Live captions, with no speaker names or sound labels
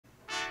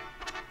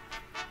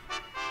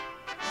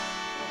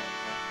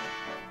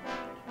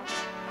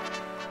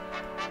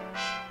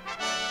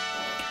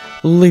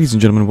Ladies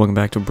and gentlemen, welcome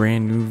back to a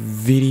brand new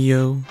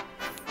video.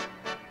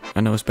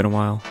 I know it's been a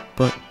while,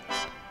 but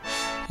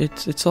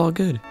it's all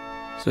good.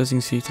 So as you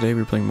can see, today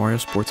we're playing Mario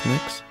Sports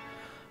Mix.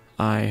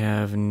 I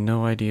have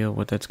no idea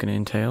what that's going to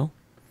entail,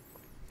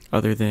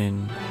 other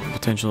than the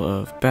potential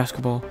of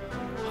basketball,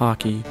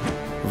 hockey,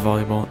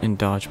 volleyball, and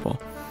dodgeball.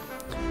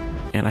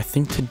 And I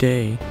think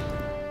today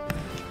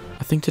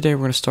we're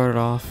going to start it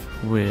off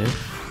with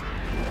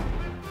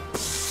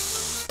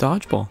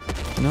dodgeball.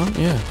 No?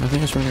 Yeah, I think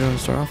that's what we're going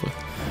to start off with.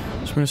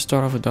 So we're going to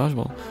start off with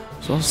dodgeball.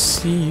 So I'll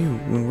see you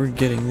when we're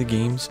getting the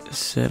games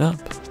set up.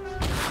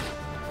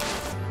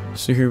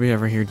 So here we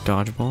have right here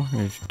dodgeball. We're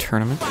going to do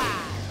tournament.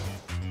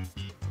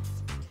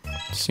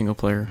 Single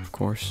player, of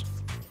course.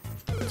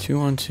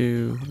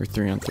 2-on-2 or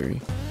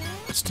 3-on-3.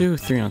 Let's do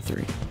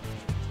 3-on-3.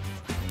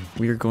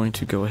 We are going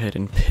to go ahead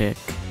and pick.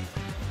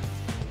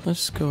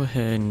 Let's go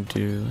ahead and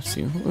do. Let's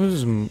see.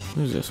 Who's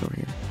this over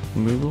here?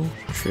 Moogle,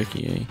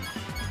 Tricky.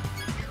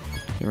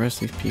 The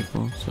rest of these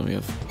people. So we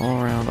have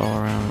all around,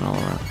 and all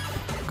around.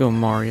 Go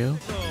Mario.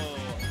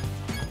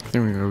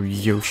 Then we go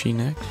Yoshi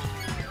next.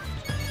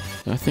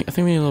 I think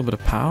we need a little bit of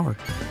power.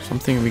 So I'm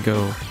thinking we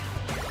go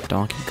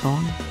Donkey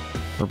Kong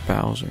or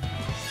Bowser.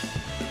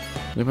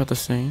 Are they about the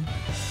same?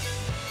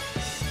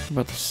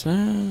 About the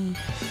same?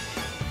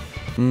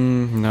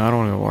 No, I don't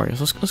want to go Wario.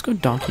 So let's go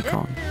Donkey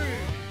Kong.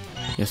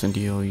 Yes,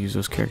 indeed, I'll use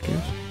those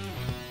characters.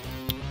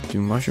 Do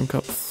Mushroom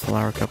Cup,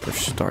 Flower Cup, or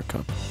Star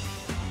Cup.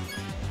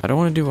 I don't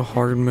want to do a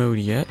hard mode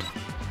yet.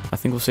 I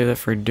think we'll save that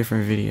for a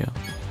different video.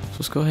 So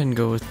let's go ahead and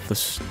go with the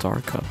Star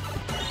Cup.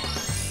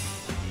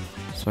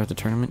 Start the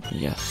tournament?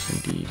 Yes,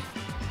 indeed.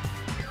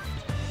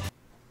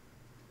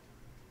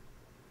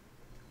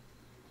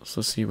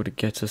 So let's see what it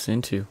gets us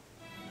into.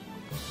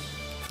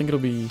 I think it'll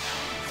be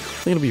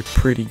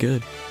pretty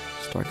good.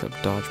 Star Cup,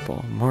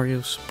 Dodgeball,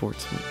 Mario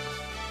Sports Mix.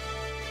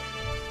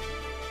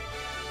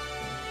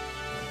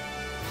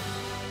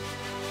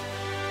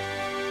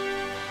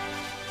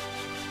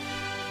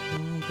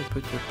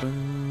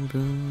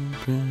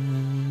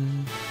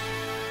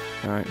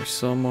 Alright, we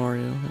saw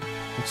Mario.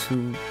 That's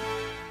who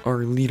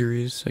our leader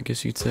is, I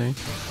guess you'd say.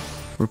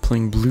 We're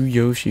playing Blue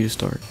Yoshi to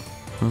start.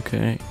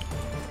 Okay.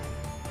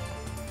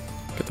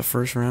 Got the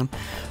first round.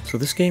 So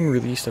this game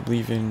released, I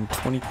believe, in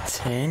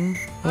 2010,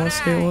 I want to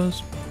say it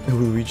was.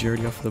 Luigi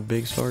already off of the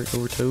big start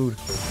over Toad.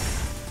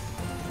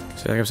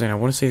 So like I was saying, I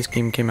want to say this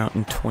game came out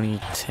in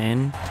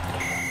 2010.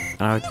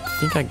 And I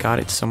think I got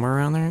it somewhere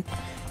around there.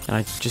 And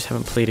I just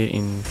haven't played it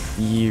in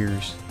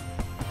years.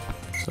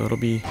 So it'll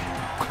be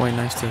quite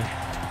nice to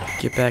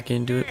get back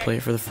into it, play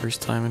it for the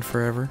first time in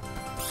forever,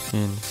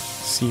 and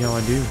see how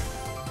I do.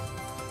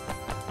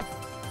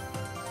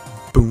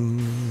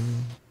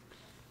 Boom!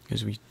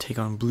 As we take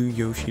on Blue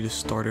Yoshi to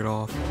start it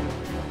off.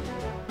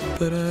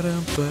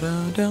 Ba-da-dum,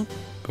 ba-da-dum.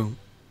 Boom.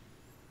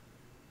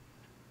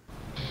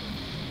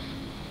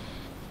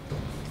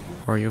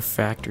 Mario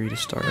Factory to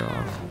start it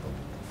off.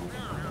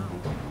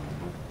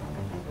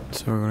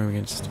 So we're going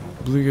against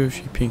Blue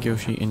Yoshi, Pink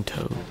Yoshi, and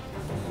Toad.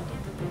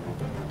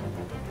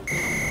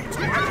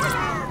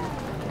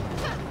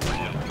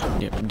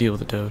 Yep, deal with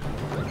the Toad.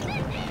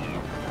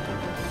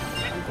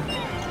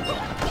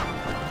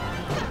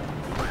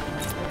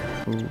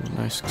 Ooh,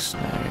 nice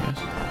snag, I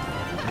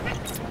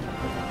guess.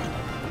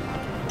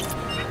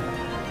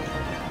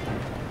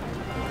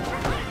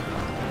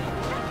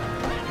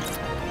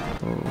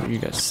 Oh, you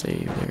got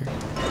saved there.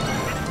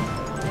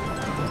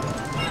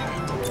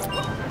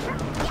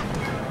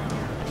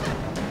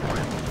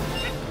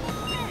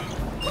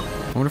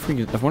 I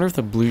wonder if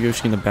the Blue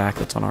Yoshi in the back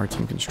that's on our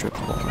team can strip the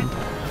ball.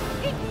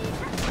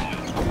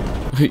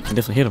 You can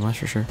definitely hit him, that's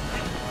for sure.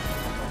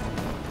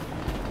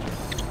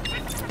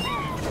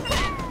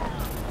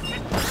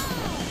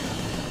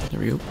 There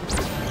we go.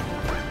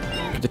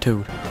 Get the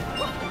Toad.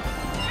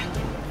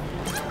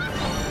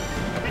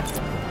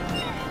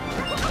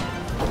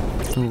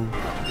 Oh.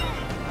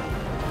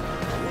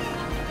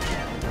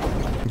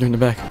 You're in the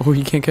back. Oh,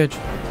 you can't catch.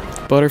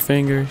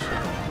 Butterfingers.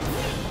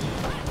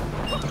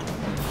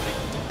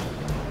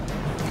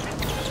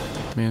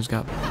 Man's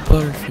got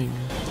Butterfingers.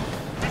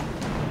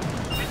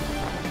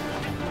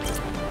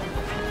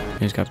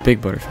 He's got big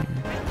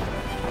Butterfinger.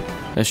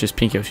 That's just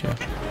Pink Yoshi.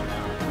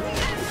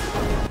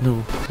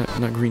 No,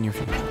 not Green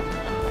Yoshi.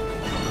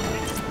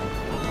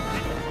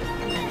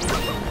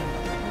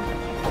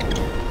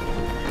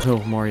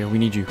 Oh, Mario, we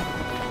need you.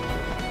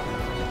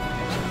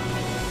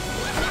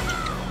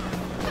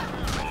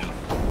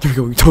 There we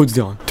go. Toad's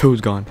gone.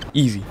 Toad's gone.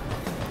 Easy.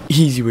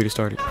 Easy way to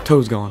start it.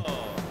 Toad's gone.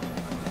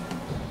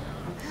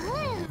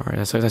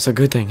 Alright, that's a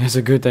good thing. That's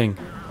a good thing.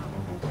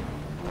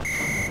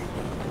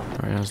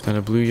 Alright, now it's down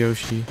to Blue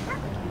Yoshi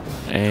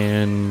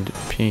and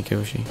Pink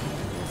Yoshi.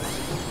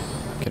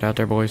 Get out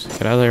there, boys.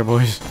 Get out of there,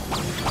 boys.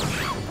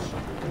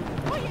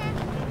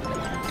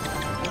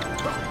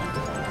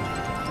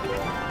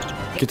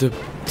 Get the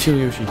Teal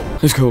Yoshi.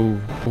 Let's go.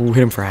 Oh,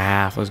 hit him for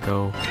half. Let's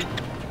go.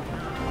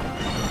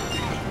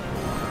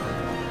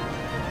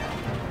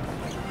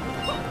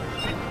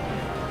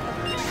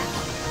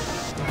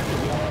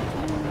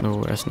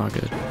 No, that's not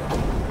good.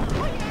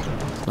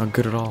 Not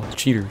good at all.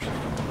 Cheaters.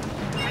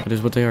 That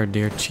is what they are.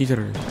 They're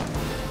cheaters.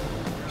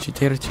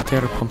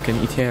 Cheater, pumpkin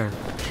eater.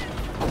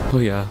 Oh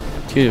yeah.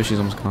 Teal Yoshi's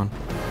almost gone.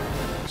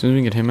 As soon as we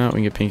can get him out, we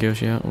can get Pink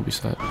Yoshi out, we'll be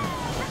set.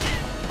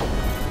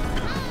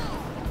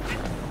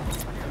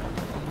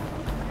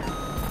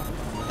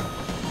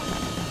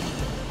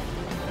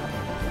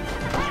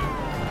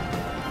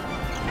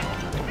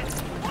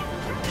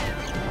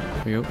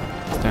 There we go.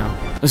 It's down.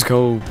 Let's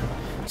go.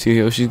 Teal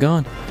Yoshi's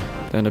gone.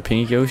 Down to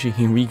Pink Yoshi.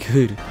 We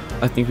good.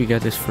 I think we got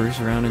this first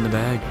round in the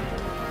bag.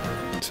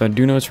 So I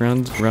do know it's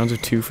rounds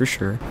of 2 for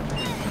sure.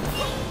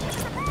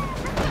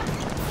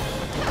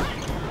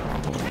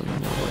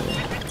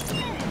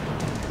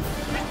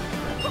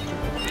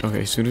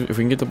 Okay, so if we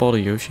can get the ball to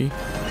Yoshi,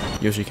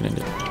 Yoshi can end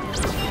it.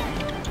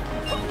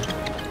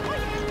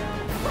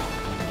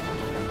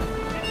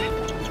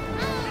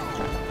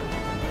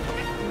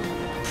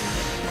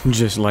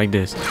 Just like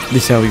this.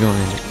 This is how we gonna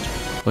end it.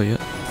 Oh yeah,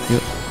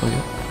 yep, oh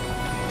yeah.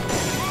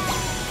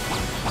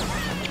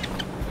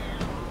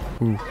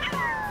 Ooh.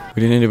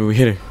 We didn't end it, but we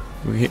hit her.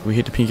 We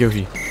hit the Pink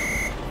Yoshi.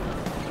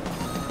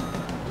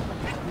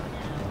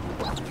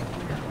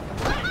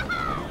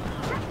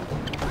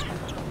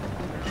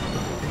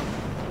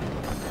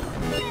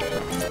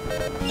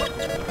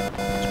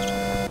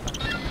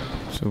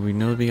 So we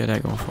know we got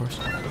that going for us.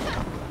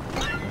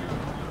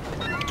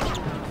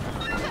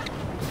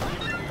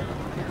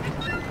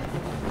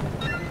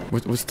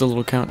 What's the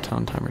little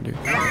countdown timer do?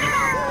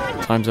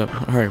 Time's up.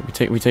 All right,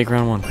 we take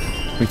round 1.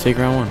 We take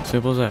round 1.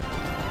 Simple as that.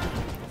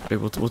 Okay,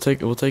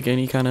 we'll take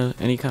any kind of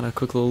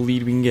quick little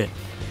lead we can get.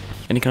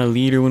 Any kind of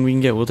lead or win we can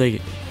get, we'll take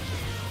it.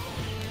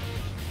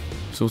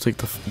 So we'll take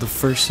the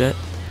first set.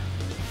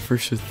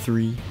 First of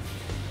 3.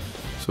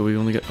 So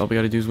all we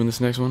gotta do is win this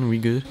next one and we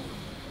good.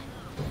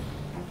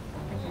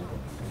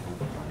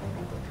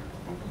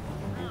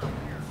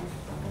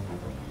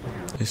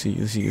 Let's see.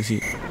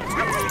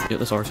 Yeah,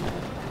 that's ours.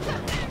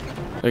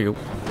 There you go.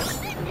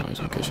 Oh, he's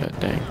gonna catch that.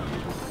 Dang.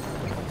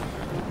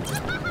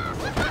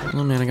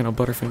 Oh man, I got no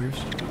butterfingers.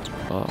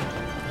 Oh, I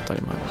thought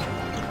he might.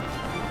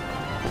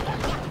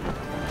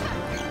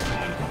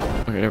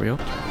 Okay, there we go.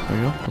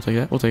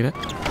 We'll take that.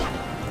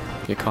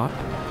 Get caught.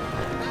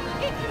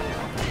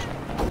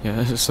 Yeah,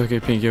 that's just like a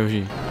Pink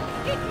Yoshi.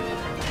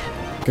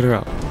 Get her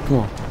out. Come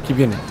on, keep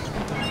getting it.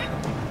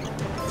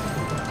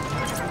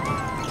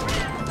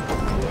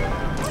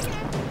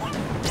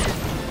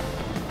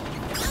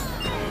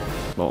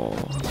 Oh,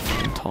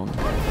 tongue.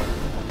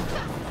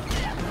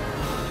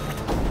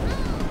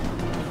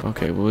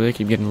 Okay, well they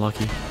keep getting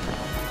lucky.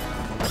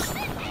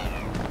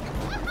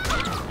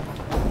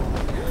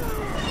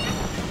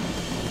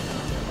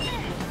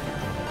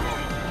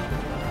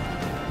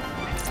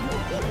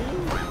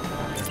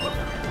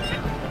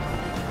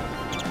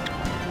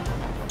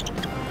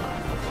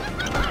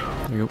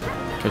 There you go.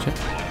 Catch it.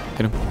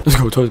 Hit him. Let's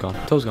go. Toad's gone.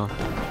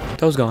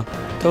 Toad's gone.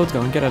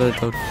 Get out of the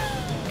Toad.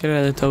 Get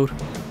out of the Toad.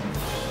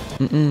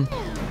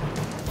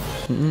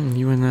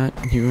 You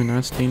are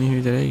not staying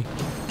here today.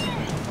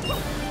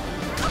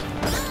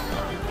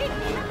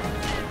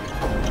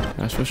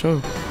 That's for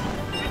sure.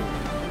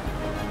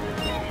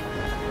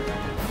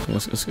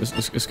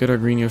 Let's get our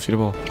green Yoshi the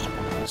ball.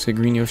 Let's get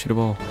green Yoshi the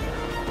ball.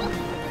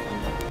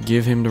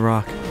 Give him the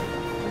rock.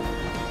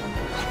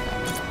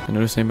 I know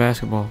this ain't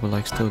basketball, but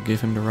like still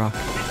give him the rock.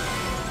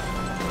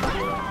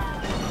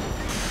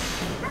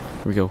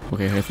 Here we go.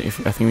 Okay, I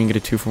think we can get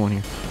a 2 for 1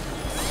 here.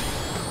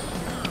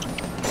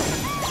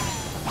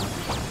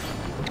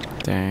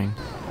 Dang.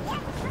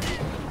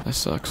 That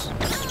sucks.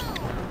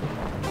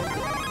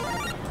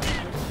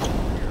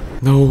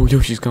 No,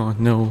 Yoshi's gone.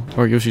 No.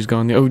 Or Yoshi's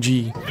gone. The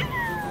OG.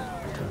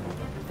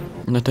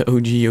 Not the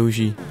OG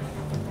Yoshi.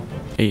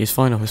 Hey, it's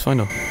fine though. It's fine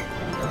though.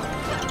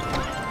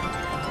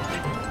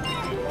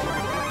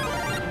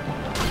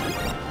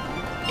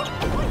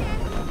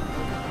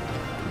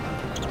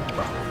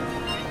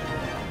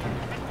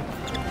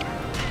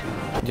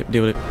 Yep,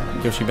 deal with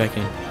it. Yoshi back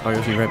in. Oh,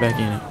 Yoshi right back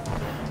in it.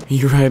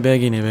 You're right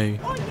back in it, baby.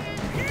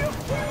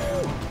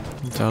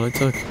 That's all it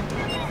took.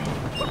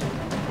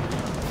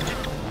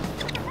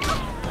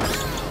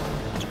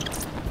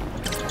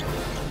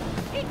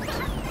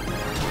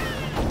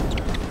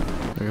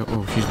 There we go.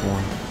 Oh, she's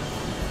warm.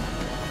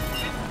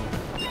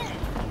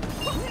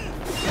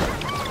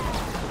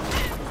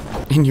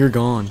 And you're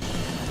gone.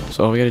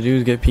 So all we gotta do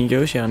is get Pink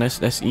Yoshi out, and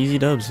that's easy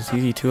dubs. It's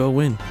easy 2-0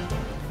 win.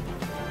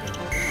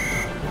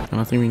 I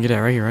don't think we can get that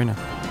right here, right now.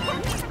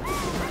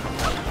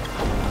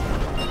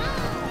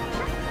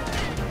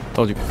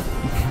 Told you.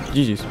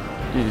 GG's.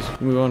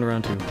 Move on to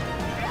round 2.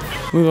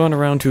 Move on to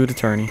round 2 of the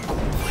tourney.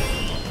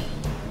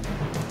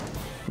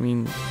 I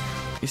mean,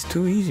 it's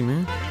too easy,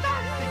 man.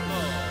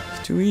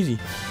 It's too easy.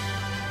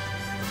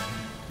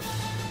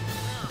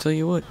 I'll tell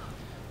you what.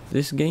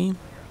 This game,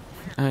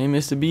 I ain't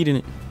missed a beat in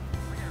it.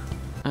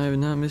 I have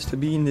not missed a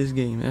beat in this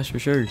game, that's for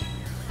sure.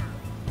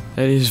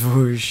 That is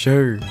for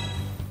sure.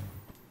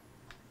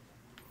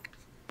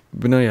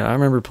 But no, yeah, I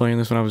remember playing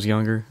this when I was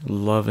younger,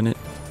 loving it.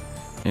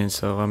 And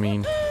so, I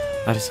mean,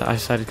 I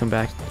decided to come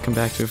back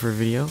to it for a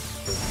video.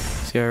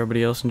 See how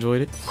everybody else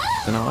enjoyed it.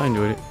 Then I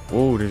enjoyed it.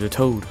 Whoa, there's a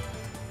toad.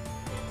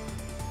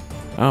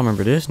 I don't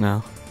remember this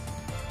now.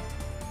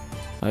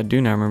 I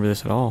do not remember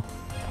this at all.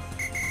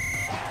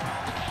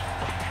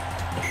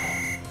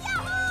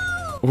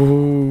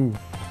 Ooh.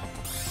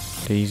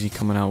 Daisy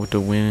coming out with the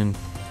win.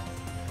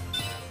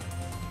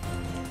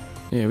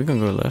 Yeah, we're gonna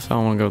go left. I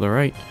don't want to go to the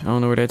right. I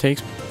don't know where that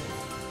takes me.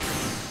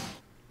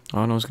 I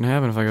don't know what's gonna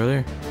happen if I go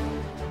there.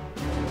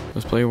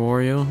 Let's play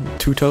Wario.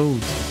 2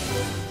 toads.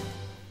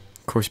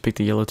 Of course, pick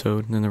the yellow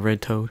toad and then the red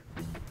toad.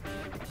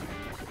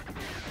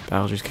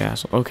 Bowser's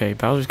Castle. Okay,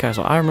 Bowser's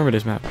Castle. I remember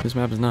this map. This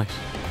map is nice.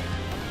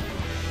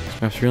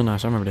 This map's real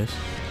nice. I remember this.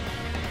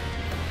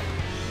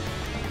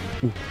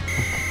 Ooh.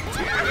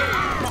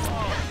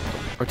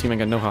 Our team ain't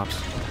got no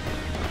hops.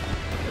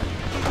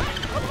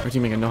 Our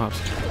team ain't got no hops.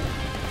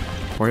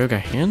 Wario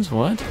got hands?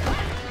 What?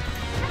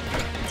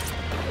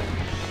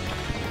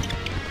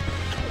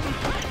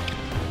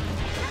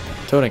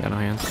 Toad ain't got no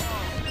hands.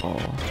 Oh.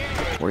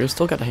 Wario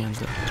still got the hands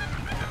though.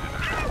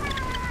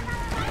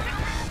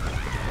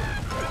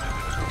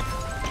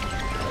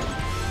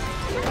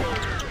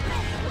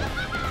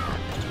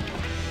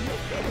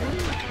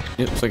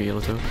 Yep, it's like a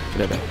yellow toad. Get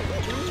that back.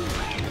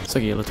 It's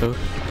like a yellow toad.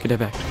 Get that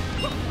back.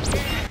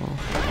 Oh.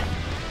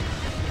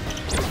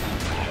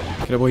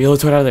 Get that boy yellow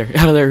toad out of there.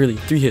 Out of there early.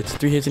 3 hits.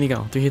 3 hits and he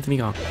gone. 3 hits and he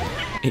gone.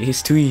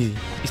 It's too easy.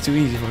 It's too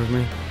easy for us,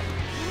 man.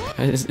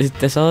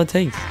 That's all it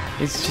takes.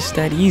 It's just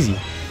that easy.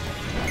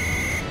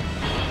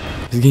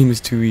 This game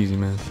is too easy,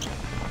 man.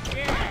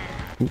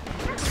 Ooh,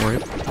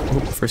 Wario.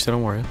 Ooh, first hit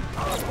on Wario.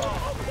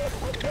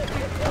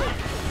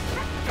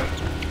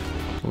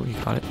 Oh, he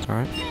caught it.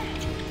 Alright.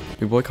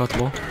 Big boy caught the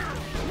ball.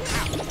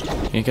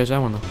 Can't catch that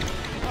one, though.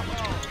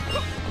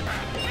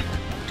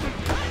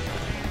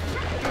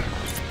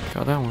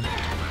 Got that one.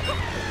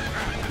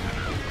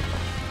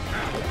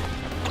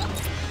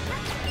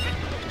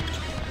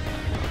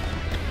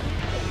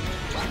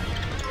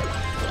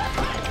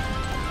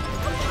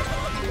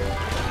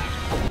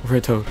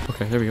 Red toad.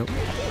 Okay, there we go.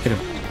 Hit him.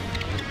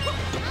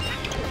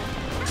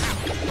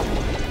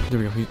 There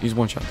we go. He's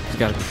one shot. He's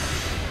got it.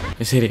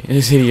 Let's hit it.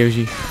 Let's hit it,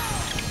 Yoshi.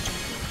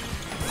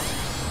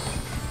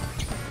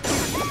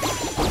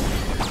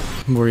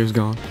 Wario's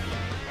gone.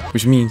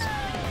 Which means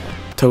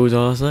Toad's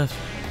all that's left.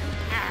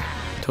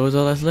 Toad's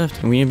all that's left.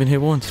 And we ain't been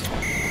hit once.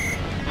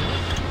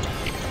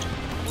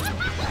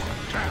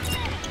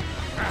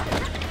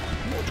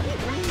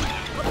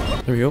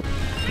 There we go.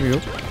 There we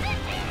go.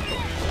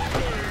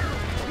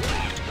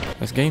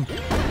 That's game.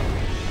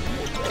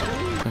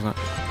 That's not.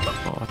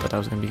 Oh, I thought that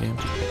was gonna be game.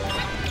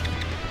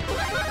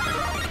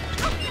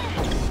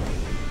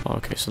 Oh,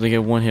 okay, so they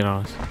get 1 hit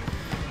on us.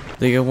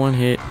 They get 1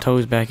 hit.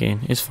 Toad's back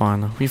in. It's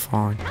fine though. We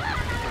fine.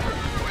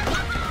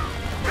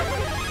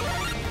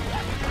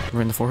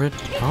 Right in the forehead.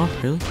 Oh,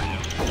 really?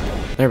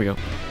 There we go.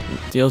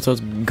 The yellow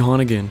toad's gone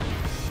again.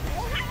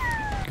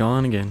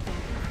 Gone again.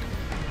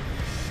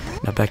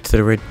 Now back to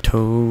the red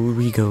toad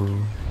we go.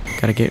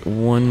 Gotta get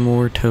 1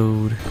 more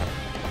toad.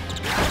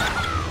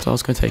 That's all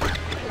it's gonna take.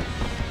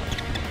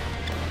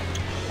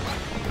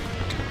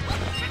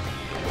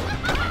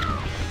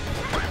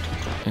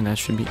 And that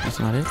should be. That's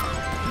not it.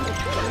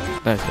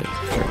 That's it.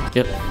 Sure.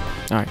 Yep.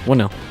 Alright,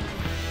 1-0.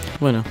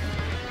 1-0.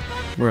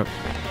 We're up.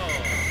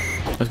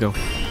 Let's go.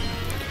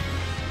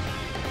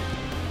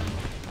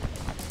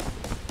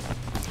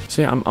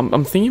 So yeah,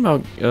 I'm thinking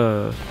about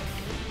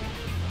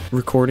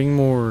recording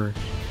more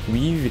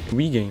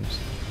Wii games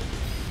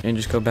and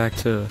just go back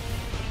to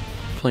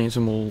playing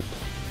some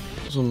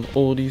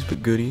oldies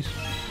but goodies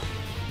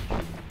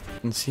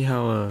and see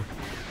how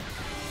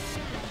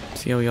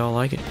y'all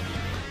like it.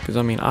 Because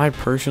I mean, I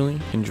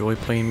personally enjoy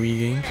playing Wii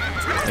games,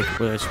 like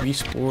whether it's Wii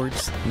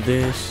Sports,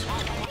 this,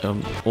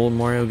 old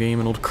Mario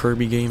game, an old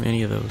Kirby game,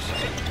 any of those.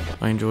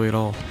 I enjoy it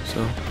all.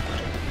 So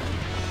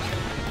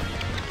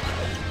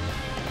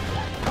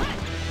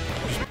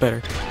just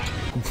better.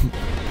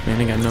 Man,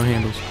 they got no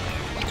handles.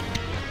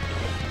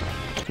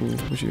 Ooh,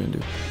 what you gonna do?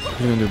 What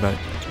you gonna do about it?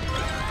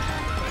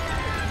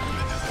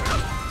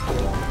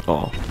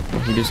 Oh,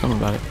 well, he did something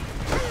about it.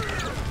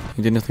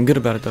 He did nothing good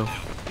about it though.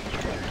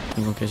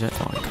 You gonna catch that?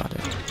 Oh, I caught it.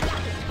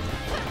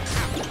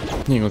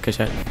 You ain't gonna catch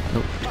that.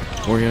 Nope.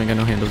 Wario ain't got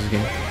no handles this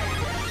game.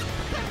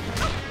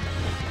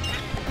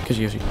 Catch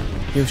Yoshi.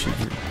 Yoshi,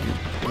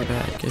 you're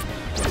bad, kid.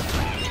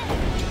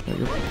 There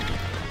you go.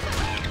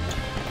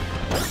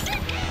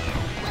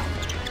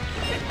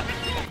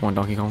 Come on,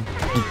 Donkey Kong.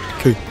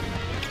 Okay.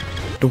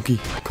 Donkey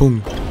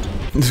Kong.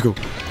 Let's go.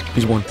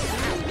 He's 1.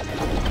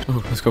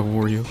 Oh, let's go,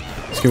 Wario.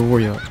 Let's get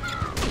Wario out.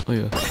 Oh,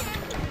 yeah.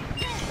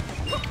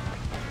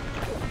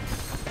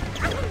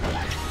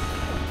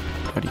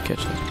 How do you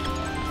catch that?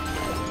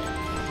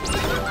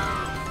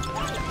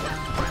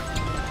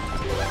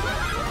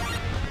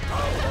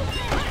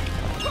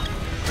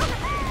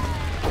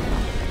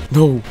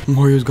 No!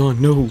 Mario's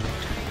gone. No!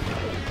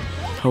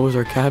 How is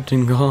our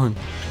captain gone?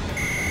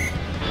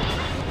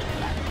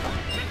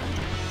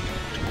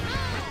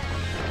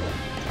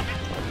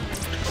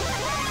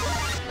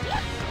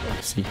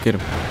 Let's see. Get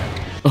him.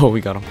 Oh,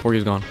 we got him.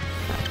 Wario's gone.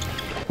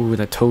 Ooh,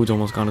 that toad's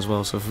almost gone as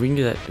well. So if we can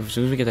get that, as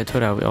soon as we get that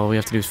toad out, all we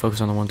have to do is focus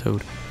on the one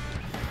toad.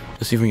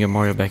 Let's see if we can get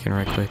Mario back in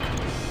right quick.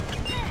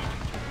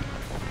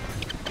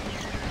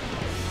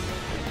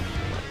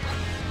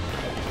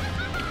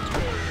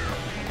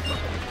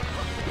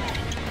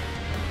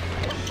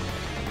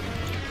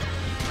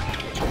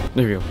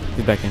 There we go.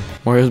 He's back in.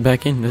 Mario's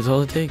back in. That's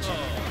all it takes.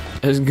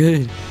 That's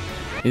good.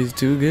 It's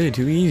too good.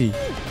 Too easy.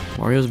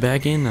 Mario's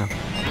back in now.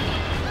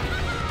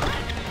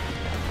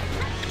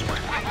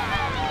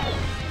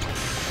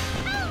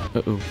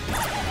 Uh-oh.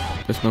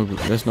 That's no good.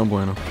 That's no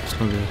bueno. That's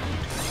no good.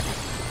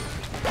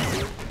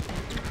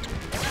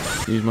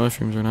 These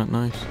mushrooms are not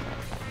nice.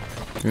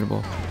 Give me the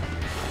ball.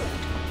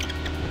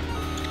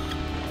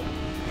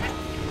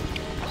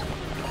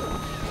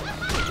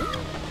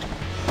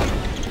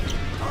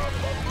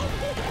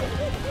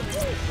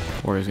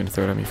 Wario's gonna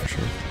throw it at me for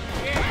sure.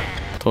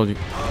 Told you.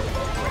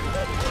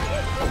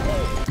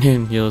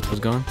 And yellow toad's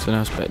gone. So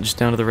now it's just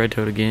down to the red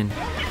toad again.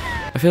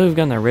 I feel like we've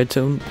gotten that red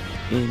toad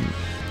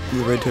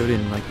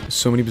in like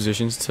so many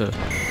positions to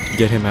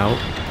get him out.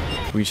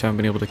 We just haven't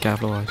been able to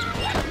capitalize.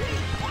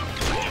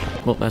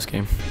 Well, last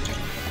game.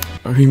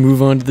 Alright, we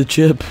move on to the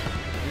chip.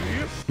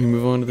 We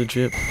move on to the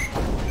chip.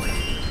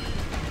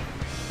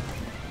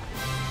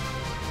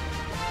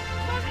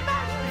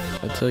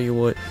 I tell you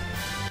what,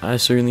 I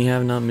certainly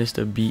have not missed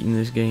a beat in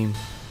this game.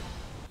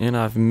 And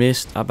I've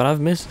missed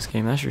this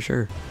game, that's for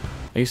sure.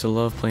 I used to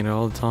love playing it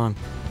all the time.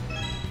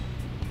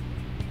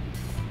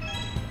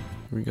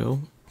 Here we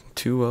go.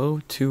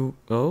 2-0,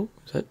 2-0.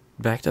 Is that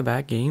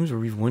back-to-back games where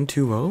we've won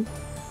 2-0?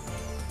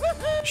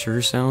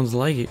 Sure sounds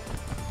like it.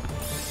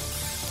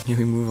 Here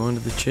we move on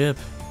to the chip.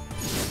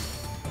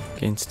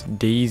 Against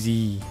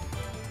Daisy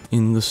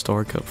in the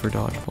Star Cup for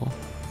Dodgeball.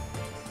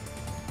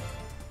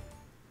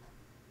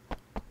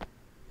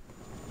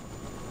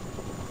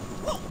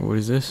 What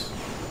is this?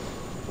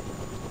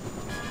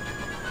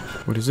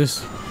 What is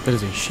this? That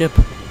is a ship.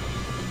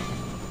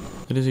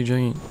 That is a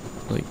giant,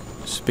 like,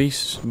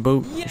 space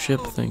boat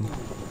ship thing.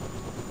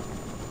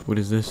 What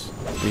is this?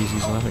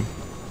 Daisy's laughing.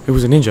 It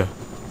was a ninja.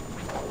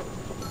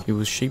 It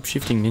was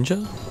shape-shifting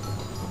ninja?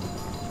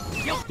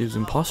 It was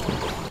impossible.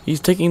 He's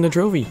taking the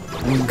trophy.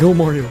 Go,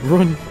 Mario,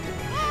 run.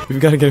 We've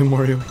got to get him,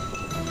 Mario.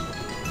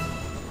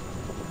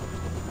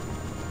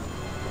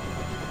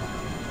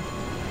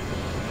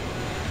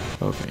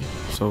 Okay,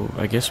 so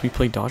I guess we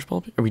play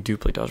dodgeball, or we do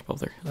play dodgeball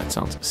there. That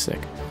sounds sick.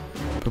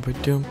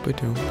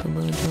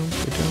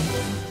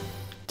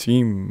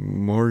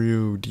 Team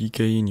Mario,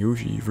 DK, and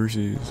Yoshi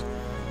versus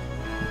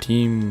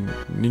Team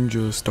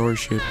Ninja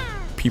Starship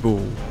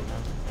people.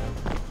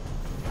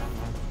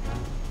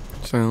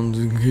 Sounds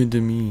good to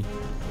me.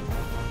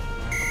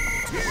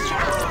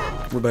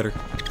 We're better.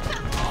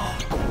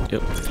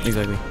 Yep,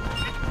 exactly.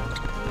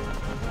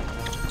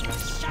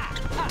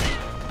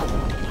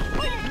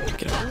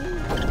 Get out.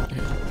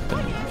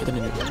 Hit the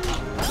ninja.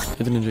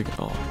 Hit the ninja.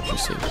 Oh,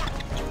 she's safe.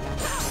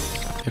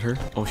 Hit her.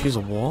 Oh, she's a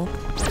wall?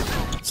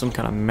 Some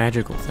kind of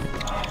magical thing.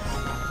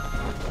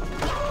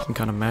 Some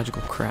kind of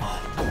magical crap.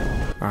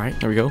 Alright,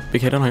 there we go.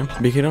 Big hit on him.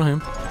 Big hit on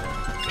him.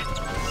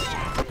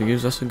 He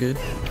gives us a good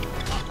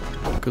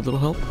little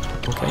help.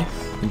 Okay.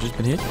 Ninja's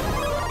been hit.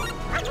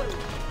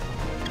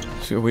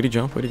 So way to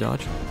jump, way to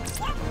dodge.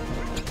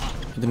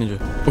 Hit the ninja.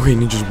 Okay,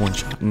 ninja's one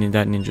shot.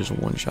 That ninja's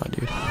one shot,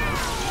 dude.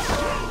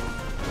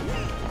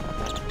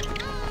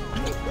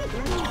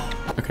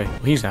 Okay,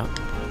 well, he's out.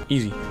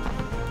 Easy.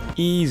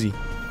 Easy.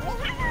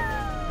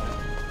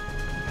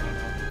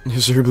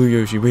 Sir Blue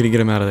Yoshi, way to get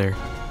him out of there.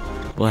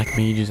 Black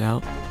Mage is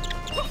out.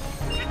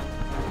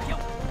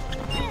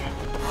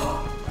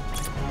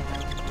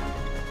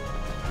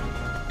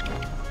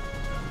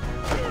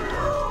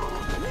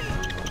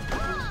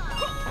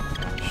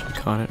 She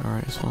caught it.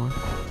 Alright, it's fine.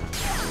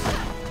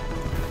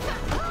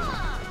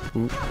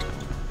 Ooh.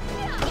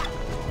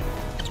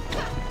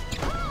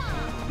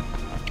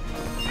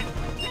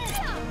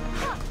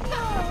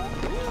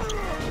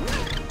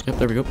 Yep,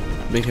 there we go.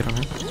 Big hit on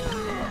her.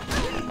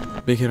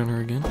 Big hit on her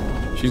again.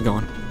 She's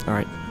gone.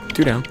 Alright,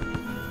 2 down.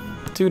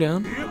 2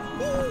 down.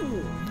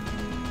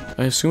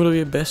 I assume it'll be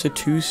a best of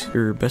 2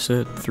 or best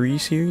of 3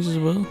 series as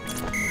well.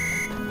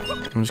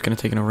 I'm just gonna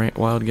take a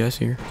wild guess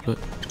here, but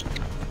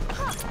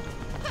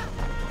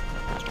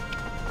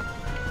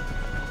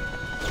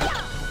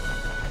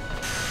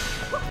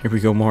here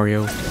we go,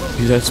 Mario.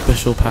 Use that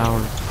special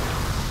power.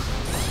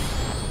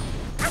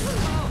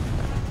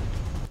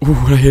 Ooh,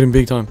 I hit him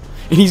big time.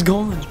 And he's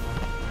gone.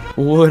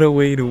 What a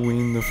way to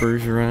win the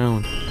first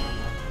round.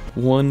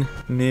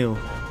 1-0.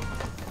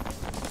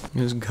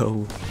 Let's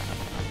go.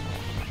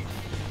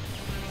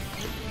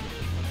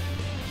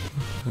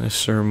 Yes,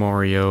 sir,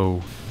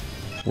 Mario.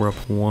 We're up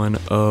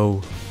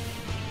 1-0.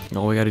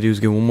 All we gotta do is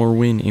get one more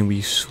win and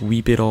we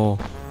sweep it all.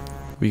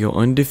 We go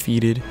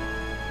undefeated.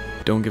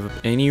 Don't give up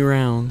any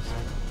rounds.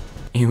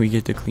 And we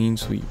get the clean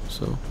sweep.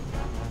 So,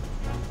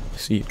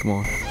 let's see it. Come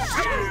on.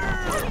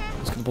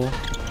 Let's get the ball.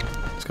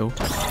 Let's go.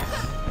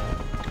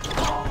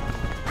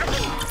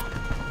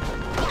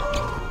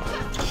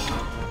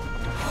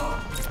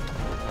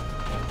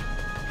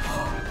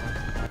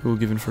 Who will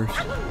give in first?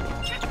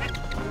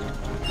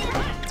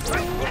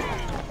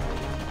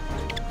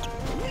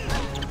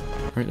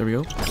 Alright, there we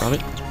go. Got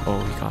it. Oh,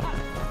 he got it.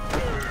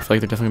 I feel like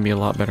they're definitely gonna be a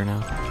lot better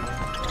now.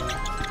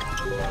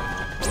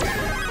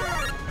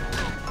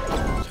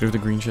 So do the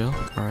green shell.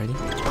 Alrighty.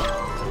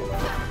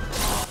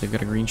 They've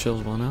got a green shell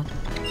as well now.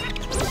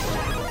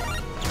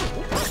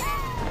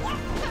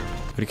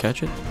 Way to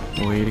catch it.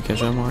 Way to catch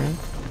that, Mario.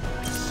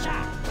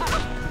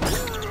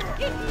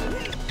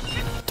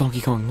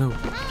 Donkey Kong, no.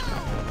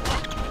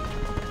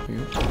 There we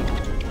go.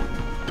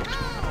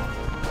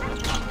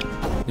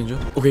 Ninja.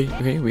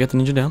 Okay, we got the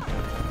ninja down.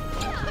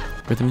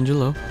 We got the ninja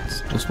low.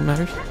 This one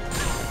matters.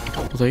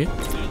 We'll take it.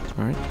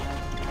 Alright.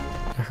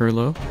 Got her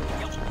low.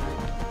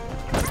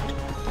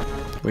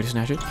 Way to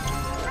snatch it.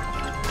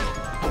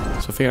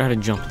 So figure out how to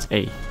jump. It's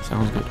A.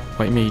 Sounds good.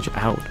 White mage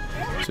out.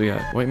 So we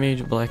got white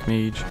mage, black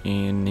mage,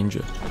 and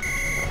ninja.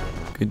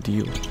 Good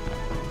deal.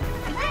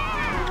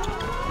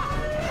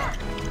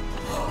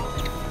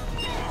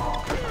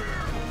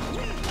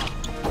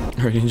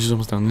 Alright, ninja's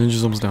almost down.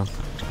 Ninja's almost down.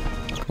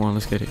 Come on,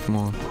 let's get it. Come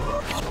on.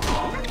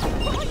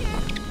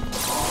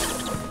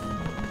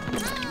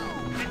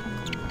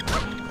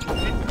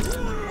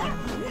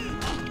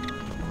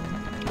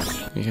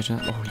 You catch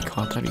that? Oh, he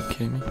caught that. Are you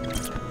kidding me?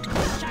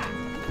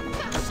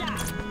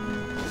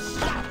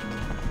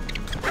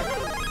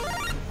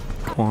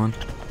 Come on.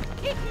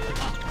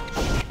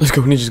 Let's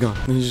go. Ninja's gone.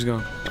 Ninja's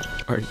gone.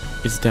 Alright,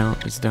 it's down.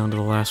 It's down to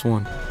the last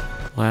one.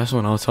 Last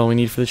one. That's all we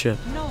need for the chip.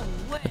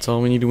 That's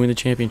all we need to win the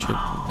championship.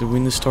 To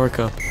win the Star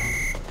Cup.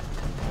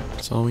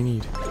 That's all we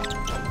need.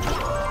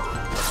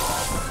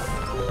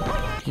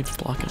 Keep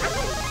blocking.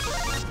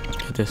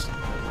 Hit this.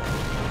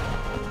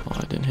 Oh,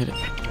 I didn't hit it.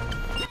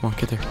 Come on,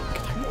 get there.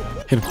 Get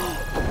there. Hit him.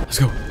 Let's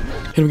go.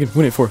 Hit him again.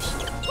 Win it for us.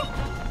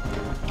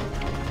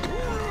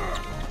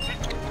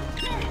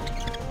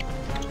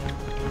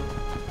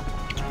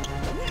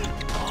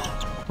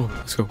 Oh,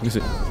 let's go. What is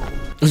it?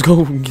 Let's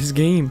go. This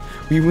game.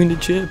 We win the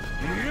chip.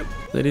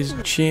 That is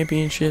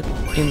championship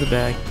in the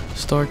bag.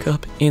 Star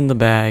Cup in the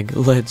bag.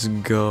 Let's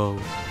go.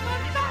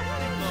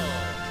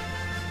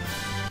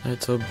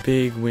 That's a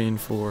big win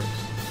for us.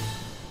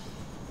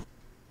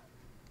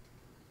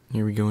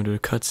 Here we go into a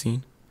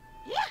cutscene.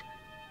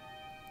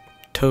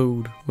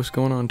 Toad. What's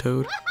going on,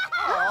 Toad?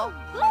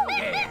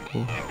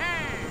 Oh.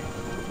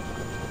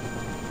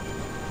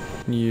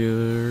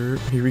 Yeah.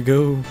 Here we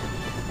go.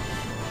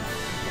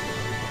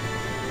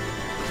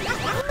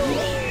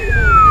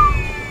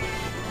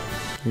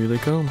 Here they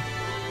come.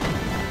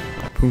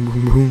 Boom,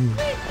 boom, boom.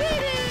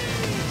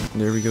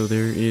 There we go.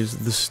 There is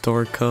the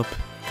Star Cup.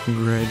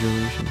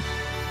 Congratulations.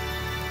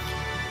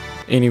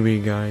 Anyway,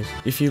 guys,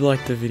 if you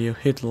liked the video,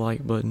 hit the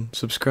like button.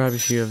 Subscribe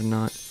if you have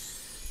not.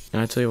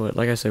 And I tell you what,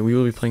 like I said, we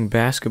will be playing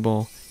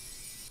basketball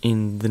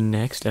in the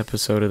next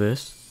episode of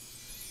this.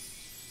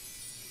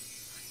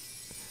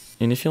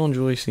 And if y'all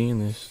enjoy seeing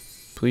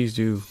this, please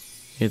do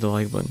hit the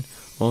like button.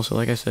 Also,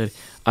 like I said,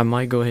 I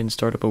might go ahead and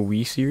start up a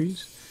Wii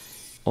series.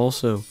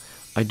 Also,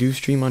 I do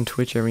stream on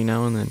Twitch every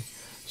now and then,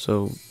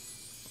 so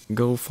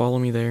go follow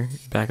me there,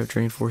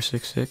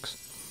 BackupTrain466.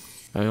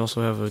 I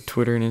also have a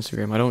Twitter and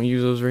Instagram. I don't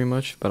use those very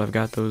much, but I've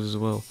got those as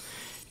well.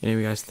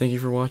 Anyway, guys, thank you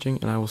for watching,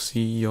 and I will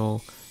see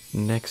y'all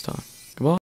next time. Goodbye.